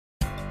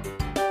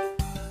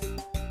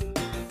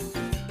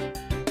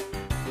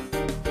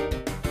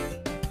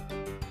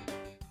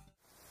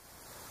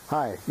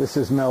Hi, this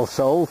is Mel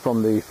Soul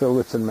from the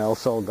Philwitz and Mel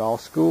Soul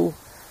Golf School,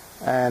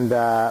 and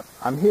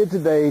I'm here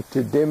today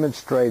to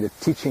demonstrate a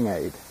teaching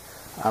aid.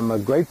 I'm a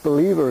great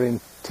believer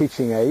in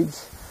teaching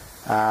aids.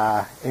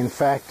 In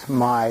fact,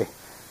 my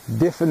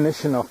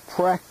definition of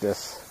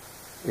practice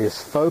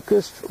is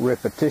focused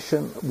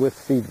repetition with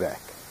feedback.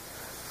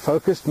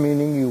 Focused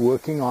meaning you're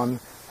working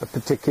on a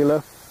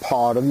particular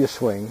part of your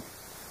swing.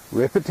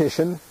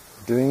 Repetition,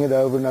 doing it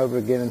over and over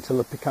again until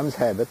it becomes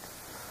habit.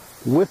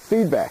 With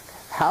feedback,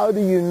 how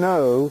do you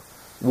know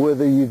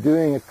whether you're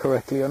doing it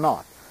correctly or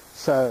not?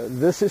 So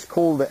this is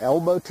called the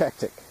elbow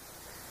tactic,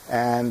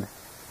 and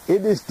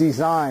it is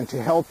designed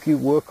to help you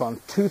work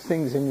on two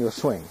things in your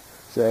swing.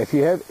 So if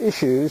you have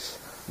issues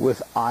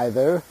with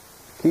either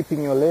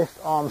keeping your left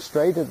arm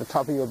straight at the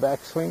top of your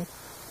backswing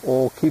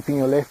or keeping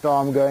your left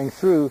arm going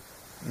through,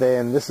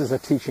 then this is a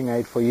teaching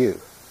aid for you.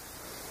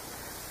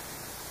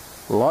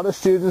 A lot of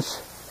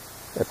students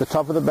at the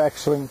top of the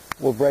backswing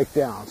will break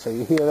down. So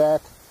you hear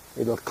that,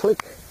 it'll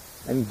click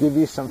and give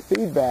you some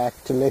feedback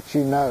to let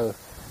you know.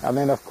 And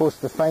then of course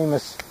the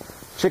famous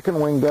chicken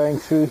wing going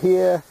through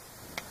here,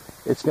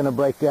 it's going to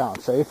break down.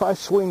 So if I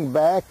swing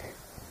back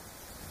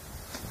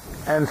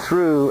and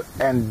through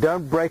and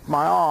don't break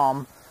my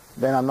arm,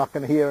 then I'm not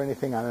going to hear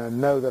anything. I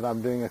know that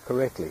I'm doing it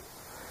correctly.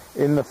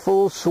 In the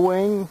full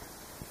swing,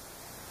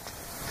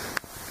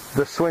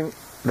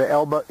 the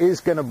elbow is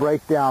going to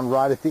break down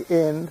right at the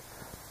end,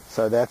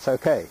 so that's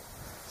okay.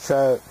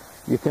 So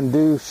you can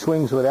do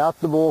swings without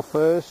the ball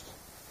first,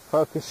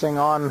 focusing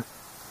on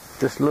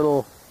just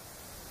little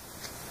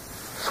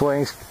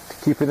swings,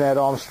 keeping that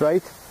arm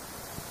straight.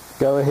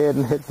 Go ahead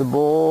and hit the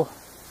ball.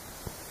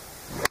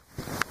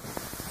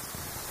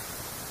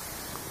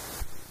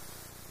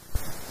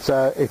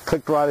 So it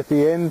clicked right at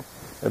the end.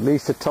 At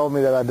least it told me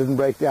that I didn't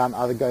break down,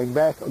 either going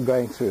back or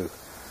going through.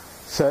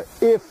 So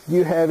if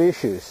you have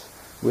issues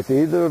with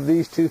either of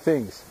these two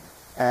things,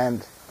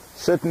 and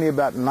certainly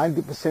about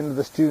 90% of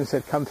the students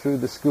that come through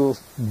the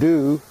schools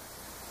do,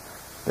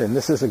 then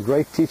this is a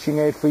great teaching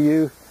aid for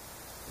you.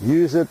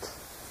 Use it,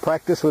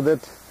 practice with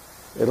it,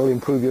 it'll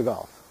improve your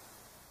golf.